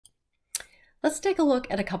Let's take a look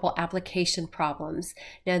at a couple application problems.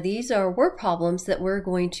 Now these are word problems that we're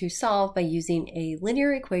going to solve by using a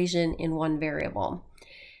linear equation in one variable.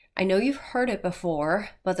 I know you've heard it before,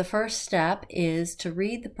 but the first step is to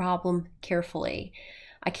read the problem carefully.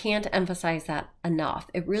 I can't emphasize that enough.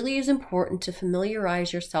 It really is important to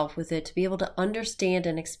familiarize yourself with it to be able to understand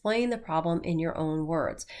and explain the problem in your own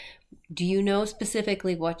words. Do you know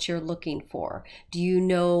specifically what you're looking for? Do you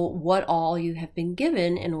know what all you have been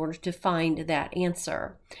given in order to find that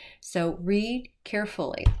answer? So read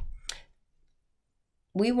carefully.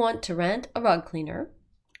 We want to rent a rug cleaner.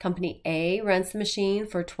 Company A rents the machine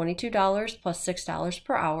for $22 plus $6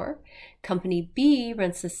 per hour. Company B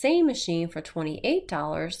rents the same machine for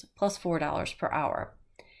 $28 plus $4 per hour.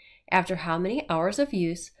 After how many hours of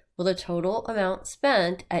use will the total amount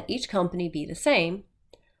spent at each company be the same?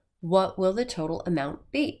 What will the total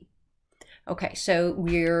amount be? Okay, so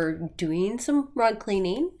we're doing some rug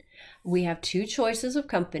cleaning. We have two choices of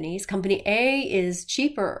companies. Company A is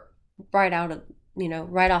cheaper right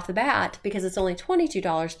off the bat because it's only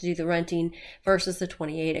 $22 to do the renting versus the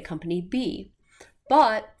 $28 at company B.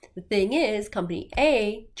 But the thing is, company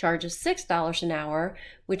A charges $6 an hour,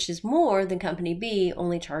 which is more than company B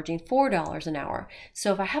only charging $4 an hour.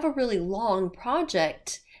 So if I have a really long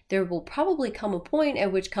project, there will probably come a point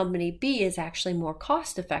at which company B is actually more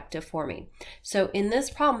cost effective for me. So in this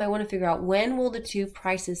problem, I want to figure out when will the two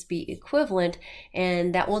prices be equivalent,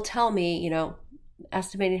 and that will tell me,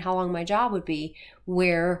 estimating how long my job would be,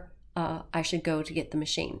 where I should go to get the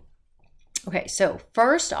machine. Okay, so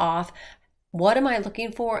first off, what am I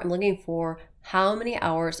looking for? I'm looking for how many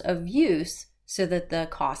hours of use so that the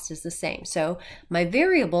cost is the same. So my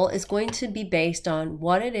variable is going to be based on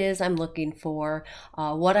what it is I'm looking for,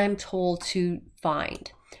 what I'm told to find.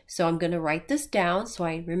 So I'm going to write this down so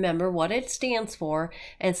I remember what it stands for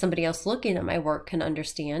and somebody else looking at my work can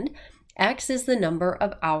understand. X is the number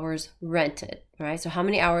of hours rented, right? So how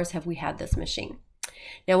many hours have we had this machine?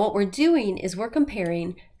 Now what we're doing is we're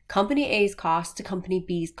comparing company A's cost to company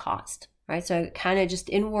B's cost. Right, so kind of just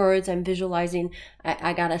in words, I'm visualizing,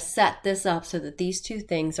 I got to set this up so that these two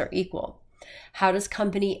things are equal. How does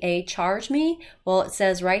company A charge me? Well, it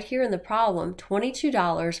says right here in the problem,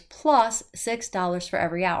 $22 plus $6 for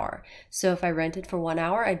every hour. So if I rented for 1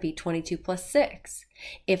 hour, I'd be 22 plus 6.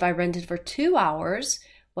 If I rented for 2 hours,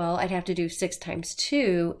 well, I'd have to do 6 times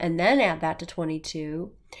 2 and then add that to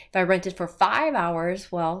 22. If I rented for 5 hours,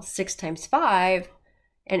 well, 6 times 5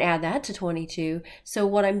 and add that to 22. So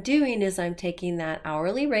what I'm doing is I'm taking that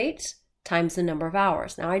hourly rate times the number of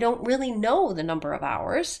hours. Now I don't really know the number of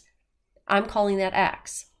hours. I'm calling that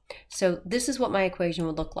X. So this is what my equation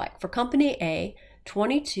would look like. For company A,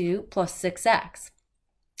 22 plus 6X.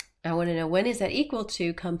 I want to know when is that equal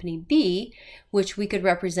to company B, which we could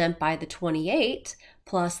represent by the 28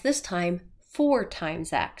 plus this time 4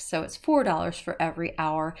 times X. So it's $4 for every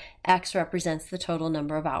hour. X represents the total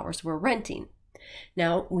number of hours we're renting.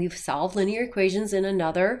 Now, we've solved linear equations in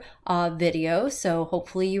another video, so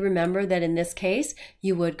hopefully you remember that in this case,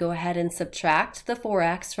 you would go ahead and subtract the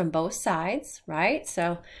 4x from both sides, right?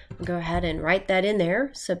 So I'll go ahead and write that in there.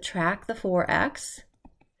 Subtract the 4x,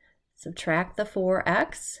 subtract the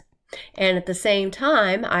 4x, and at the same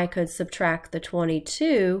time, I could subtract the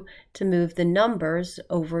 22 to move the numbers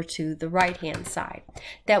over to the right-hand side.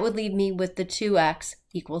 That would leave me with the 2x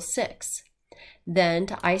equals 6. Then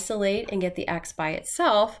to isolate and get the x by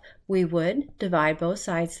itself, we would divide both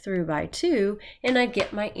sides through by 2, and I'd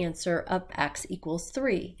get my answer of x equals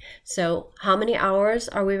 3. So how many hours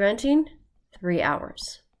are we renting? 3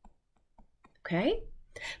 hours. Okay?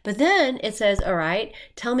 But then it says, all right,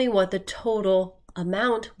 tell me what the total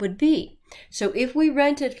amount would be. So if we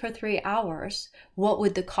rented for 3 hours, what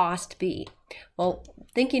would the cost be? Well,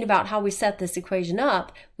 thinking about how we set this equation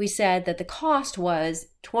up, we said that the cost was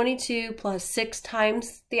 22 plus 6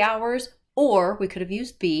 times the hours, or we could have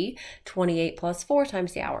used B, 28 plus 4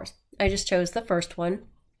 times the hours. I just chose the first one.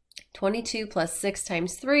 22 plus 6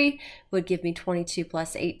 times 3 would give me 22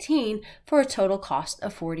 plus 18 for a total cost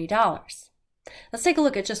of $40. Let's take a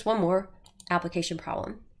look at just one more application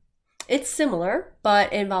problem. It's similar,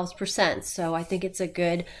 but it involves percents, so I think it's a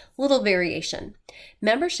good little variation.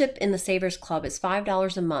 Membership in the Savers Club is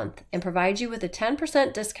 $5 a month and provides you with a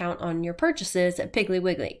 10% discount on your purchases at Piggly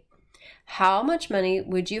Wiggly. How much money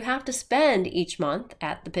would you have to spend each month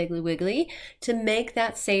at the Piggly Wiggly to make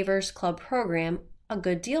that Savers Club program a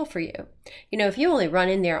good deal for you? If you only run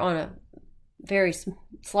in there on a very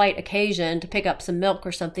slight occasion to pick up some milk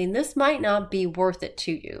or something, this might not be worth it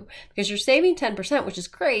to you because you're saving 10%, which is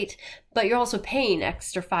great, but you're also paying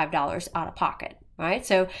extra $5 out of pocket, right?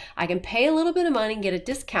 So I can pay a little bit of money and get a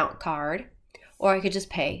discount card, or I could just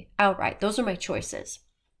pay outright. Those are my choices.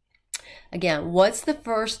 Again, what's the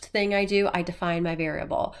first thing I do? I define my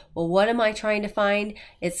variable. Well, what am I trying to find?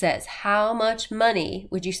 It says, how much money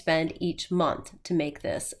would you spend each month to make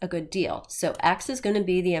this a good deal? So X is going to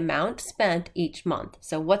be the amount spent each month.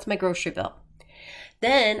 So what's my grocery bill?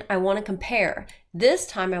 Then I want to compare. This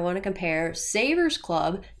time I want to compare Savers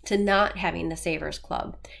Club to not having the Savers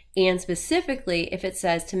Club. And specifically, if it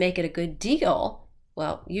says to make it a good deal,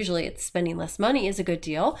 well, usually it's spending less money is a good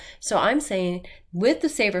deal. So I'm saying with the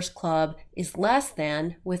Savers Club is less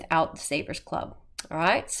than without the Savers Club. All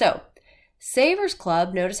right, so Savers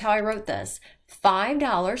Club, notice how I wrote this.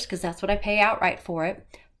 $5, because that's what I pay outright for it,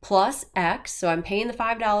 plus X, so I'm paying the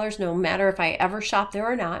 $5 no matter if I ever shop there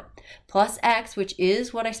or not, plus X, which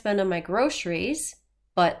is what I spend on my groceries.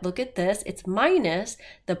 But look at this, it's minus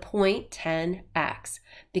the 0.10x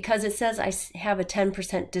because it says I have a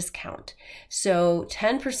 10% discount. So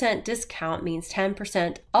 10% discount means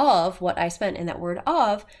 10% of what I spent, and that word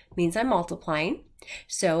of means I'm multiplying.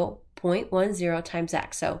 So 0.10 times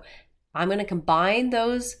x. So I'm going to combine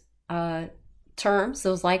those terms,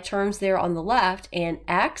 those like terms there on the left, and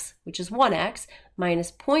x, which is 1x,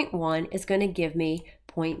 minus 0.1 is going to give me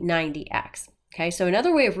 0.90x. Okay, so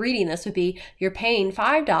another way of reading this would be you're paying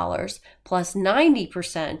 $5 plus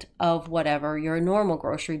 90% of whatever your normal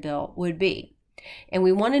grocery bill would be. And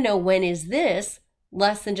we want to know, when is this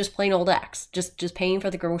less than just plain old X, just paying for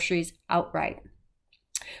the groceries outright?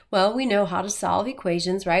 Well, we know how to solve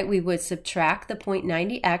equations, right? We would subtract the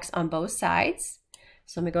 0.90x on both sides.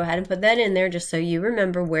 So I'm going to go ahead and put that in there just so you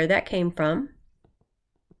remember where that came from.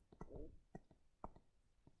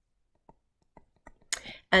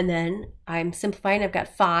 And then I'm simplifying. I've got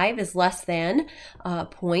 5 is less than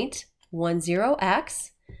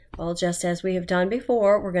 0.10x. Well, just as we have done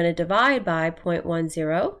before, we're going to divide by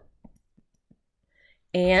 0.10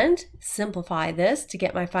 and simplify this to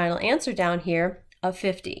get my final answer down here of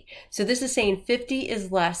 50. So this is saying 50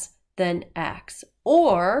 is less than x.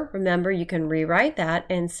 Or, remember, you can rewrite that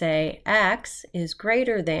and say x is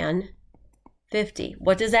greater than 50.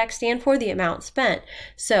 What does x stand for? The amount spent.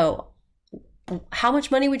 So how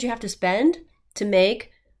much money would you have to spend to make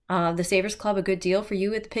the Savers Club a good deal for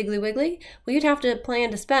you at the Piggly Wiggly? Well, you'd have to plan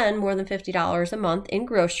to spend more than $50 a month in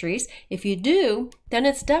groceries. If you do, then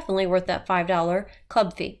it's definitely worth that $5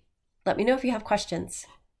 club fee. Let me know if you have questions.